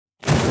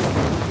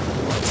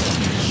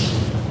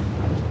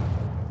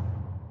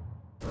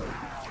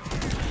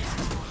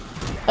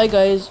Hi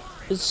guys,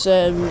 it's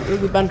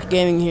Ruby Banter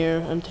Gaming here,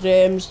 and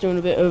today I'm just doing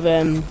a bit of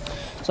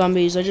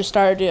zombies. I just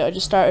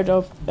started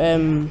up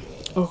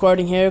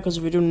recording here because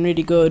we're doing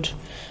really good.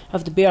 I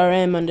have the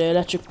BRM and the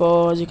electric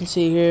bow, as you can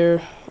see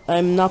here.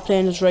 I'm not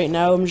playing this right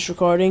now. I'm just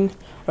recording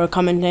or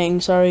commentating.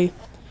 Sorry.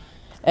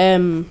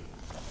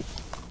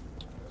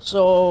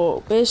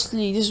 So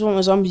basically, this is what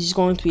my zombies is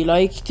going to be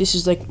like. This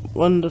is like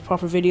one of the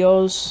proper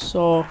videos.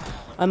 So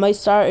I might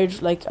start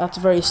it like at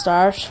the very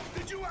start,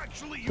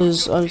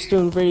 because I was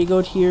doing very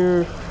good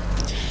here.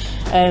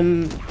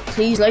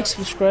 Please like,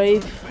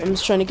 subscribe. I'm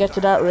just trying to get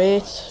to that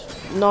rate.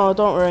 No,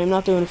 don't worry, I'm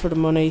not doing it for the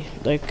money.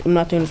 Like, I'm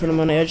not doing it for the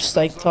money. I just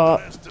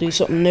thought do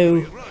something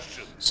new.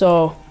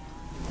 So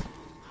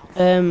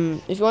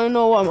if you want to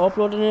know what I'm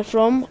uploading it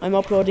from, I'm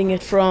uploading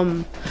it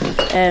from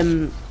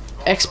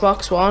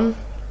Xbox One.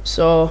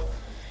 So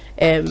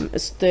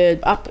it's the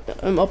app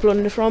I'm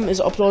uploading it from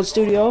is Upload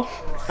Studio,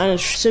 and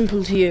it's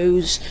simple to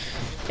use.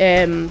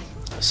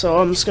 So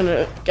I'm just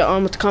gonna get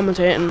on with the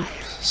commentating.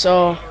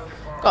 So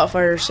got a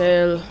fire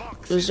sale.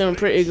 It was doing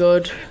pretty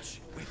good.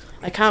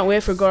 I can't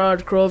wait for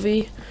God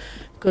Crovey,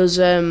 because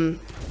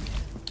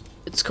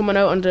it's coming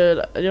out on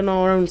the, I don't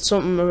know,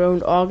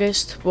 around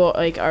August, but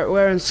like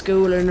we're in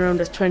school and around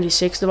the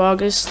 26th of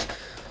August.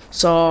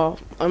 So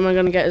I'm not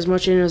gonna get as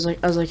much in as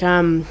I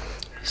can.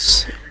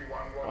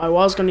 I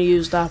was gonna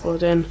use that, but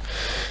then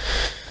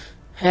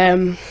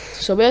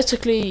so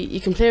basically, you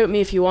can play with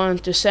me if you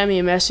want. Just send me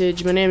a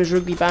message. My name is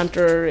Ruby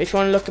Banter. If you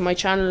want to look at my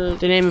channel,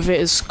 the name of it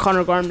is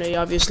Connor Gormley,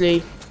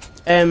 obviously.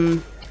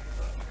 Anyways,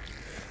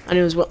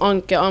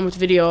 get on with the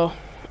video.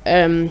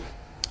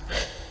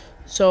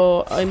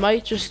 So I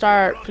might just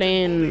start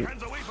playing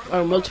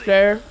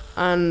multiplayer,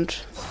 and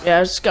yeah,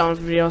 let's get on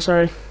with the video.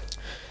 Sorry.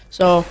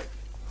 So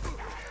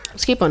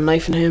let's keep on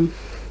knifing him,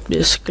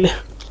 basically.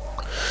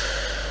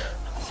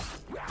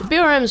 The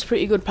BRM is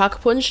pretty good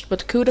pack-a-punched, but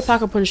the Kuda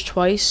pack-a-punched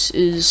twice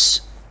is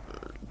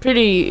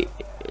pretty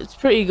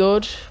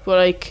good, but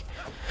like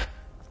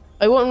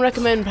I wouldn't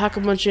recommend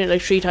pack-a-punching it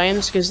like 3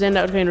 times, because then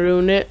that would kind of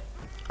ruin it,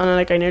 and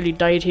like I nearly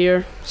died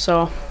here.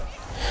 So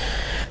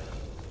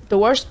the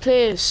worst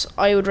place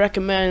I would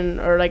recommend,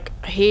 or like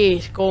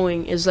hate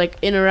going, is like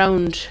in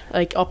around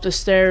like up the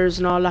stairs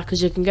and all that,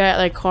 because you can get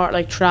like caught,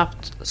 like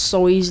trapped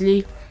so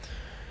easily,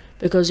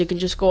 because you can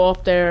just go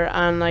up there.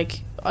 And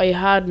like I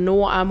had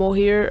no ammo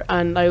here,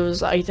 and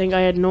I think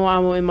I had no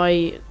ammo in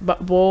my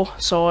bow,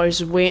 so I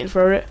was waiting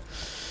for it.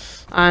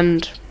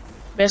 And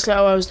basically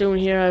what I was doing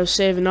here, I was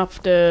saving up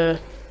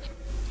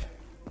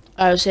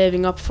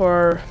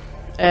for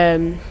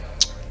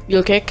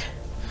mule kick.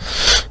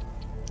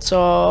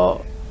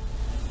 So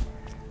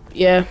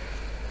yeah,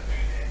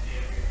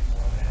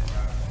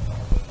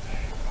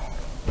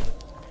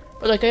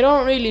 but like I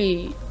don't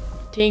really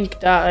think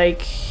that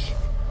like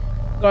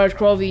God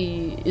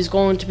Crovey is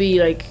going to be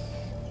like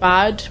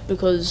bad,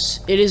 because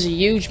it is a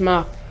huge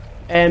map.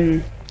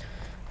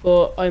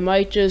 But I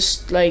might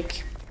just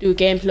like do a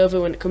gameplay of it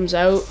when it comes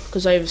out,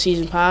 because I have a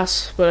season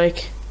pass. But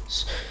like,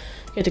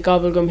 get the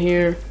gobblegum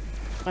here.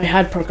 I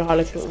had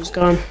Perkaholic, but it was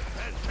gone.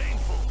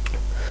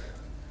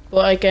 But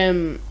like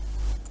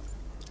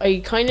I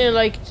kind of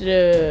liked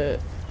the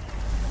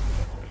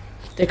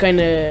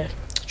kind of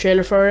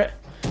trailer for it.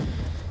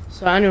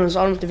 So anyways,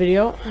 on with the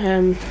video.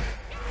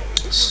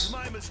 This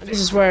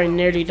is where I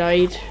nearly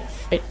died.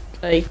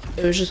 It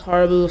was just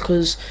horrible,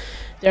 because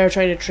they were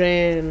trying to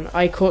train.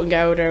 I couldn't get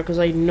out there because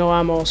I had no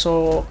ammo.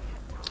 So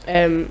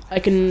I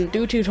can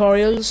do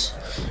tutorials.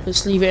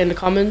 Just leave it in the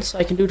comments.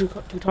 I can do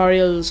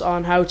tutorials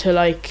on how to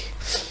like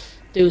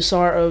do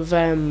sort of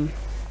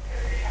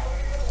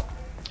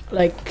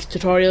like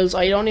tutorials.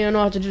 I don't even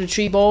know how to do the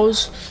 3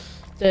 bows: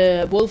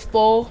 the wolf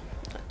bow,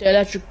 the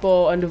electric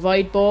bow, and the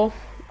void bow.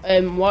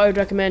 What I'd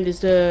recommend is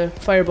the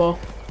fire bow,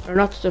 or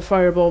not the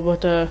fire bow,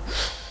 but the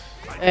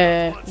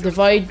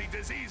void.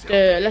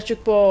 The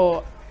electric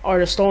bow, or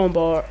the storm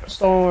bow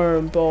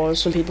as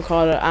some people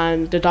call it,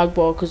 and the dog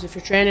bow, because if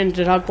you're training,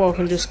 the dog bow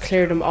can just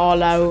clear them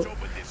all out.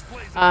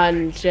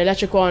 And the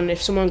electric one, if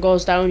someone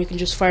goes down, you can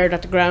just fire it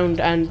at the ground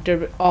and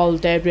they're all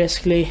dead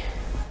basically.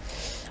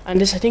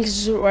 And this, I think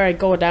this is where I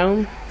go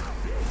down.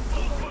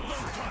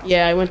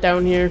 Yeah, I went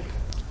down here.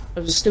 It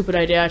was a stupid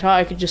idea. I thought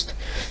I could just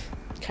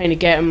kind of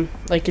get him,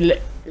 like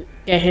get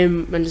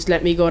him and just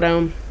let me go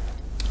down.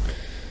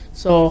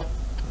 So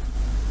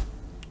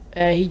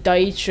he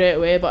died straight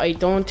away, but I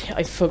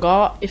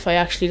forgot if I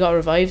actually got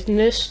revived in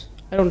this.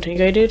 I don't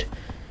think I did.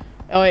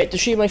 Oh wait, the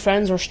 3 of my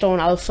friends were Stone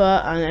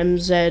Alpha and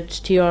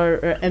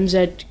MZTR, or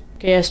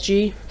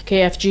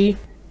KFG.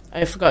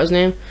 I forgot his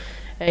name.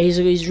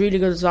 He's really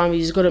good at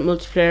zombies. He's good at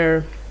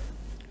multiplayer.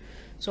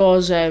 So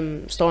is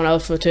Stone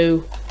Alpha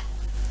too.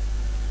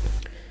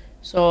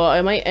 So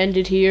I might end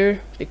it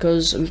here,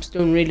 because I'm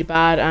doing really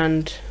bad.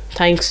 And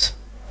thanks.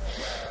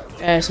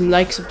 Some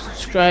likes,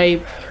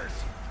 subscribe.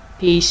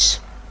 Peace.